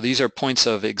 so these are points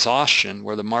of exhaustion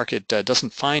where the market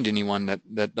doesn't find anyone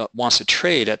that wants to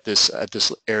trade at this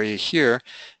area here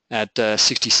at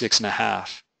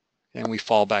 66.5, and we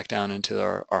fall back down into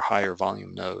our higher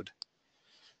volume node.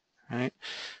 All right.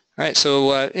 All right.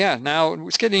 So yeah, now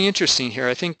it's getting interesting here.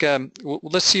 I think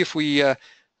let's see if we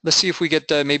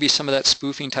get maybe some of that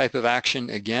spoofing type of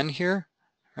action again here.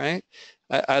 Right.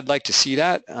 I'd like to see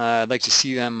that. I'd like to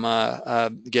see them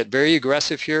get very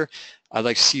aggressive here. I'd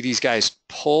like to see these guys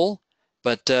pull,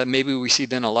 but maybe we see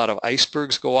then a lot of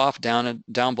icebergs go off down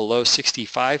below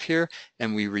 65 here,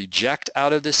 and we reject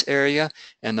out of this area,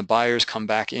 and the buyers come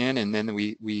back in, and then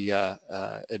we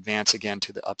advance again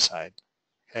to the upside.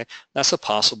 Okay, that's a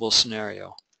possible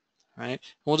scenario. Right?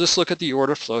 We'll just look at the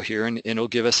order flow here, and it'll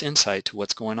give us insight to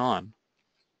what's going on.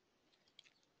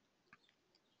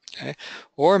 Okay,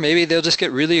 or maybe they'll just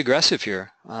get really aggressive here.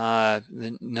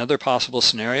 Another possible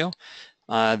scenario,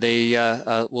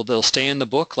 they'll stay in the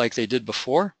book like they did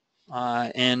before,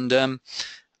 and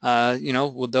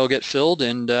they'll get filled,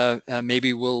 and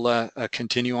maybe we'll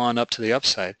continue on up to the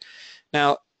upside.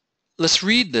 Now, let's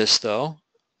read this though,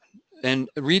 and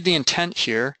read the intent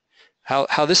here.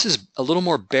 How this is a little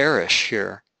more bearish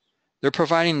here. They're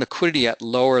providing liquidity at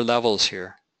lower levels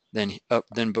here than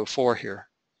before here.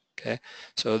 Okay,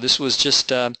 so this was just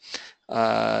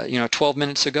 12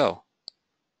 minutes ago,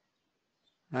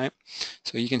 right?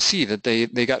 So you can see that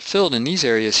they got filled in these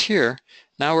areas here.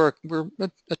 Now we're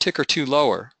a tick or two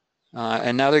lower,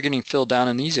 and now they're getting filled down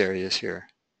in these areas here.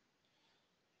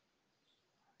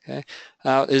 Okay,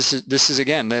 this is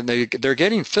again they're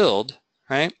getting filled,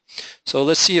 right? So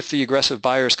let's see if the aggressive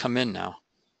buyers come in now.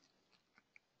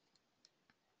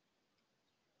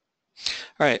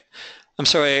 All right. I'm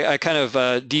sorry, I kind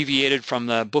of deviated from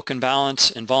the book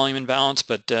imbalance and volume imbalance,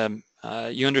 but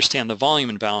you understand the volume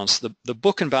imbalance. The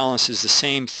book imbalance is the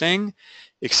same thing,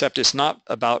 except it's not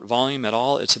about volume at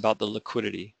all. It's about the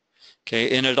liquidity.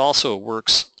 Okay, and it also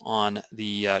works on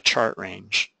the chart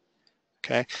range.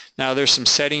 Okay, now there's some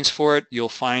settings for it. You'll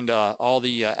find all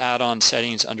the add-on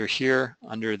settings under here,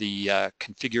 under the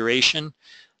configuration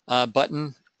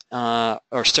button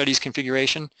or studies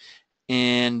configuration.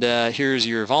 And here's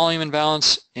your volume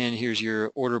imbalance, and here's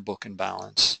your order book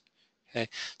imbalance. Okay,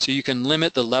 so you can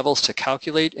limit the levels to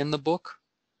calculate in the book.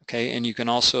 Okay, and you can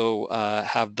also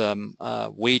have them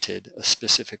weighted a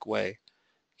specific way.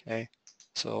 Okay,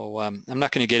 so I'm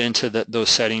not going to get into those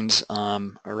settings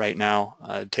right now.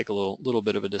 Take a little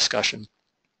bit of a discussion.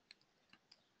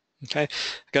 Okay,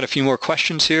 I've got a few more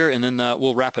questions here, and then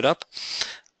we'll wrap it up.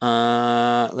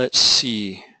 Let's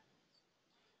see.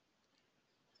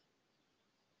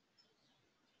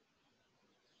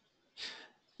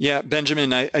 Yeah,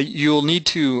 Benjamin, you'll need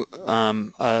to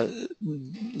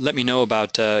let me know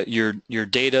about your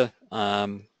data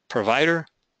provider.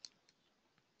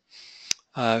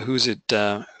 Who's it?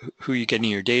 Who are you getting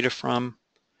your data from?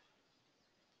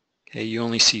 Okay, you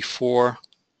only see 4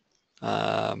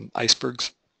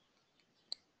 icebergs.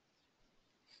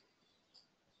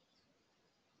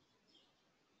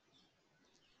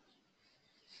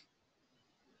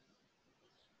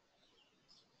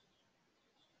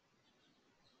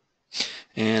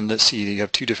 And let's see, you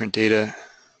have 2 different data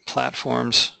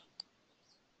platforms,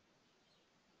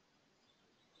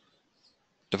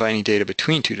 dividing data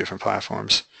between 2 different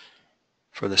platforms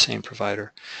for the same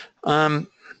provider. No,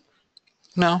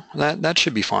 that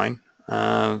should be fine.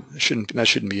 That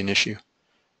shouldn't be an issue.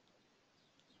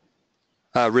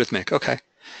 Rhythmic, okay.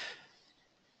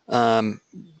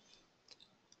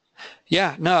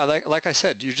 Yeah, no, like I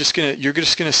said, you're just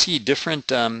gonna see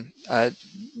different.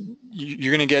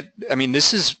 You're gonna get. I mean,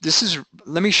 this is.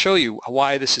 Let me show you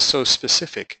why this is so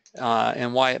specific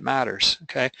and why it matters.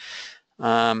 Okay,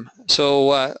 yeah,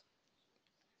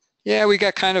 we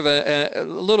got kind of a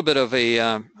little bit of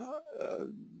a.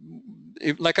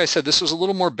 Like I said, this was a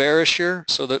little more bearish here,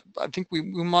 so that I think we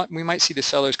might see the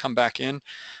sellers come back in.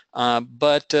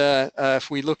 But if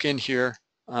we look in here,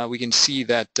 we can see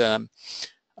that.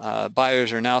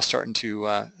 Buyers are now starting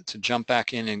to jump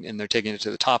back in, and they're taking it to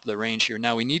the top of the range here.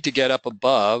 Now we need to get up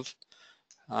above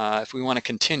if we want to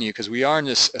continue, because we are in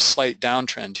a slight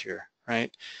downtrend here,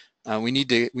 right? We need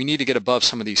to get above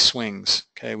some of these swings.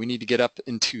 Okay, we need to get up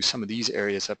into some of these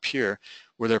areas up here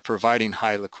where they're providing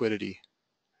high liquidity,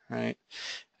 right?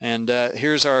 And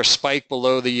here's our spike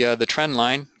below the trend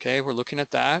line. Okay, we're looking at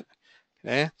that.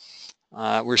 Okay,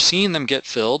 we're seeing them get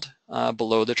filled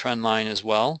below the trend line as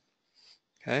well.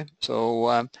 Okay,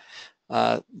 so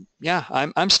yeah,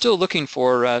 I'm still looking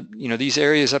for you know, these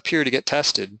areas up here to get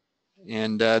tested,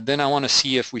 and then I want to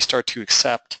see if we start to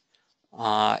accept,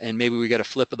 and maybe we get a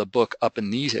flip of the book up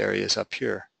in these areas up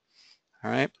here.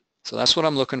 All right, so that's what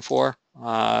I'm looking for,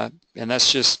 and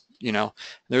that's just, you know,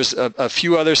 there's a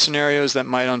few other scenarios that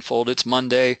might unfold. It's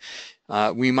Monday.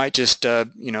 We might just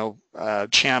you know,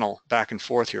 channel back and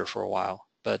forth here for a while.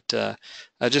 But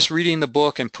just reading the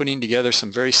book and putting together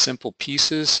some very simple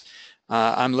pieces,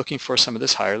 I'm looking for some of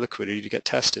this higher liquidity to get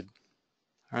tested.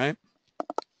 All right.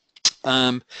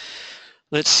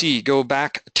 Let's see. Go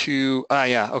back to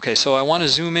yeah. Okay. So I want to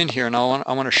zoom in here, and I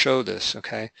want to show this.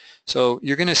 Okay. So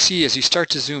you're going to see as you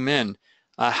start to zoom in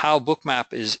how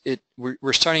Bookmap is.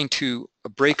 We're starting to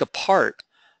break apart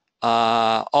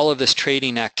all of this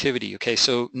trading activity. Okay.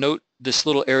 So note this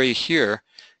little area here.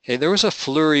 Okay, there was a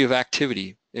flurry of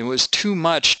activity. It was too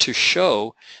much to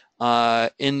show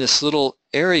in this little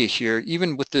area here.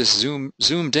 Even with this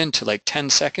zoomed in to like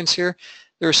 10 seconds here,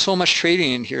 there's so much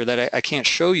trading in here that I can't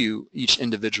show you each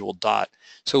individual dot.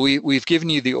 So we've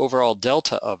given you the overall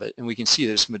delta of it, and we can see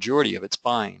this majority of it's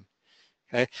buying.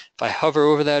 Okay, if I hover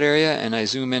over that area and I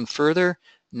zoom in further,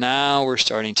 now we're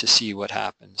starting to see what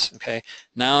happens. Okay,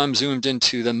 now I'm zoomed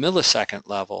into the millisecond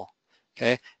level.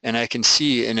 Okay, and I can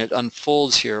see, and it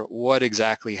unfolds here, what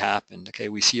exactly happened. Okay,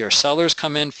 we see our sellers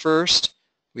come in first,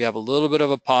 we have a little bit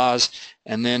of a pause,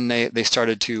 and then they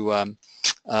started to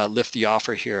lift the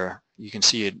offer here. You can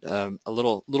see a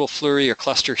little flurry or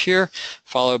cluster here,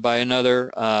 followed by another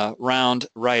round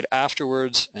right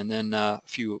afterwards, and then a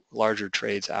few larger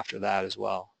trades after that as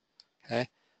well. Okay,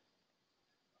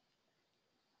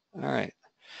 all right,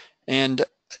 and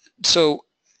so,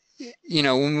 you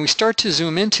know, when we start to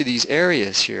zoom into these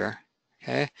areas here,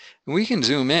 okay, we can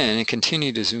zoom in and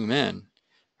continue to zoom in,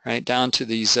 right, down to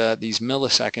these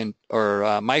millisecond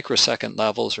or microsecond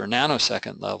levels or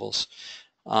nanosecond levels,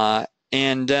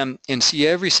 and see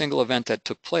every single event that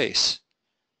took place,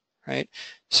 right?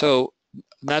 So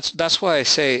that's why I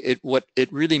say what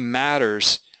it really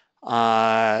matters.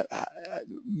 Bookmap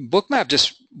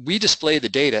we display the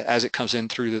data as it comes in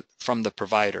from the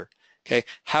provider. Okay,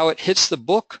 how it hits the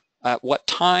book, at what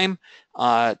time,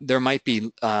 there might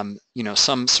be you know,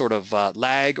 some sort of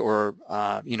lag or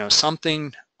you know,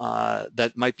 something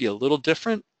that might be a little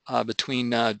different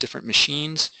between different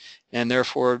machines, and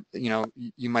therefore, you know,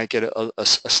 you might get a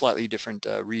slightly different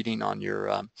reading on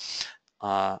your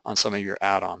on some of your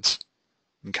add-ons.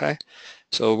 Okay,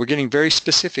 so we're getting very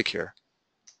specific here,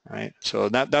 right? So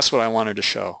that's what I wanted to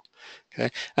show. Okay,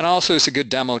 and also it's a good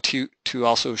demo to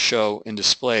also show and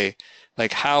display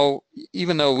like how,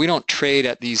 even though we don't trade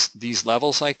at these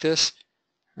levels like this,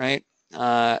 right,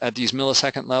 at these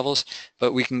millisecond levels,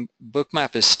 but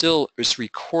Bookmap is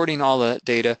recording all that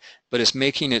data, but it's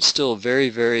making it still very,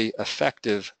 very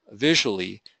effective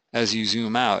visually as you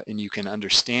zoom out, and you can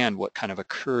understand what kind of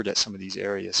occurred at some of these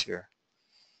areas here.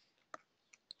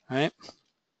 All right.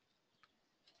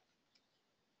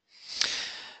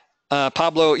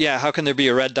 Pablo, yeah, how can there be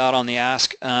a red dot on the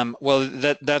ask? Well,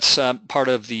 that's part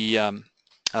of the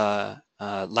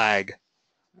lag,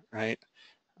 right?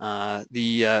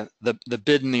 The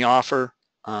bid and the offer,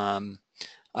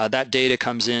 that data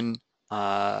comes in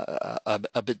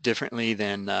a bit differently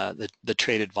than the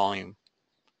traded volume.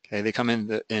 Okay, they come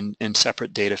in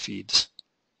separate data feeds.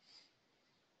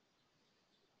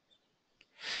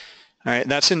 All right,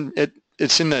 that's in it.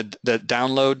 It's in the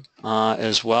download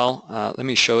as well. Let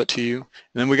me show it to you.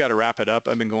 And then we got to wrap it up.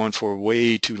 I've been going for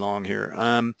way too long here.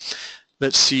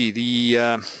 Let's see.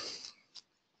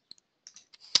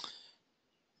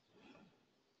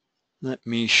 Let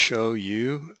me show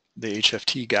you the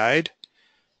HFT guide.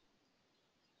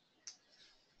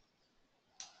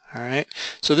 All right.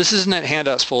 So this is in that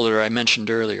handouts folder I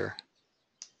mentioned earlier.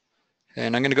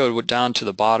 And I'm going to go down to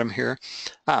the bottom here.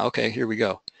 Okay. Here we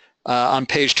go. On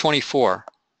page 24.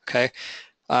 Okay.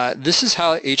 This is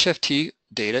how HFT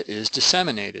data is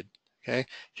disseminated. Okay,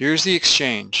 here's the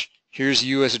exchange. Here's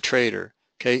you as a trader.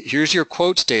 Okay, here's your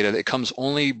quotes data that comes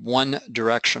only one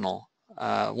direction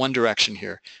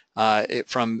here, via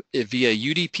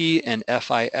UDP and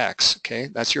FIX. Okay,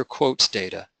 that's your quotes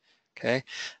data. Okay,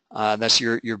 that's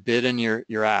your bid and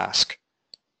your ask.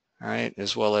 All right,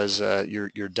 as well as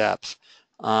your depth.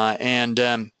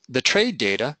 The trade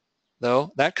data,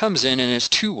 though, that comes in and it's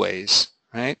two ways.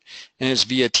 Right, and it's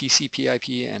via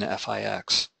TCP/IP and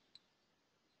FIX.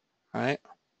 All right.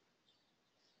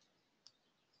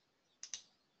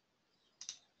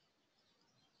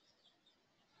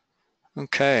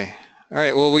 Okay. All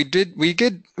right. Well, we did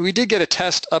get a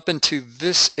test up into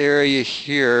this area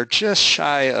here, just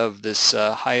shy of this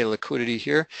high liquidity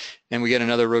here, and we get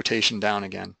another rotation down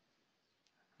again.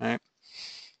 All right.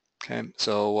 Okay.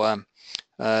 So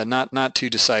not too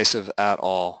decisive at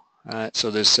all. All right. So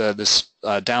this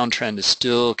downtrend is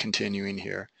still continuing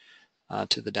here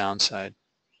to the downside.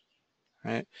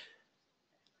 All right.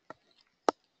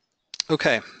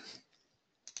 Okay.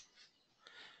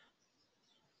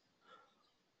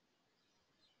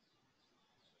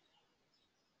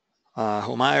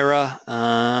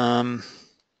 Homira,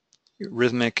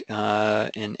 Rhythmic,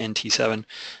 and NT7.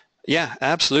 Yeah,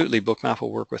 absolutely. Bookmap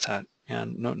will work with that. Yeah,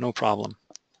 no problem.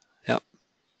 Yep.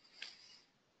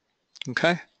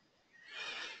 Okay.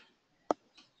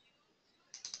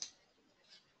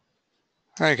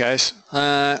 All right, guys.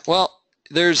 Well,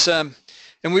 there's and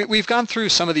we've gone through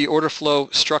some of the order flow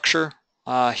structure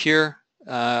here,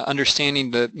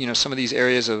 understanding some of these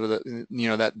areas of the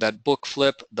that book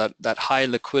flip, that high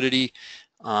liquidity,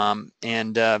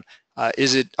 and are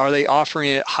they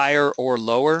offering it higher or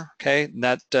lower? Okay,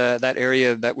 that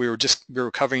area that we were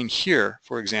covering here,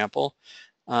 for example,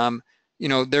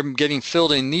 they're getting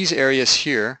filled in these areas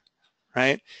here,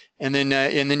 right? And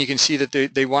then you can see that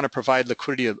they want to provide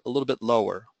liquidity a little bit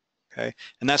lower, okay?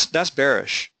 And that's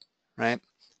bearish, right?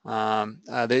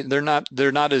 They're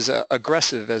not as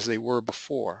aggressive as they were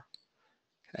before,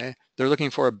 okay? They're looking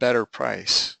for a better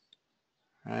price,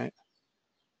 right?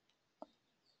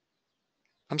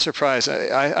 I'm surprised.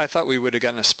 I thought we would have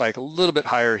gotten a spike a little bit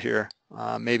higher here,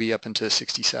 maybe up into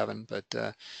 67, but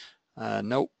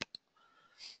nope.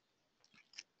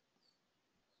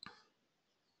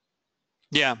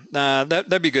 Yeah,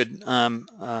 that'd be good,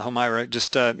 Homira.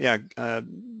 Just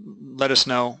let us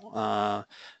know.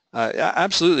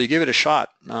 Absolutely, give it a shot.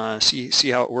 See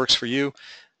how it works for you,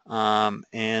 and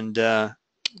let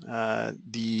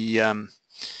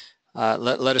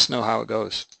us know how it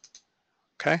goes.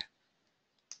 Okay.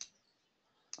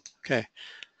 Okay.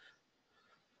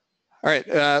 All right.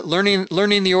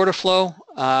 Learning the order flow.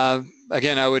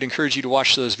 Again, I would encourage you to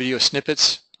watch those video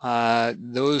snippets.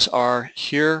 Those are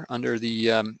here under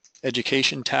the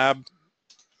education tab.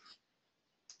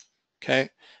 Okay,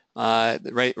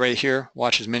 right here.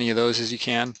 Watch as many of those as you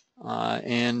can,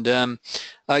 and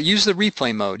use the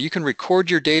replay mode. You can record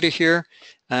your data here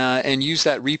and use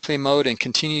that replay mode and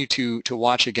continue to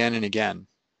watch again and again.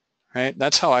 Right.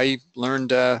 That's how I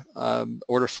learned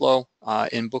order flow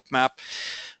in Bookmap.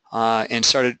 And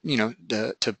started,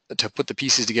 to put the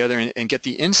pieces together and get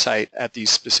the insight at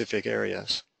these specific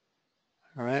areas.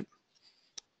 All right.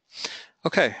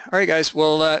 Okay. All right, guys.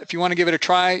 Well, if you want to give it a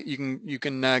try, you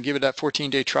can give it that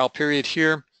 14-day trial period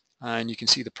here, and you can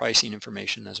see the pricing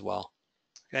information as well.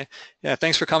 Okay. Yeah.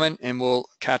 Thanks for coming, and we'll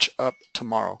catch up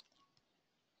tomorrow.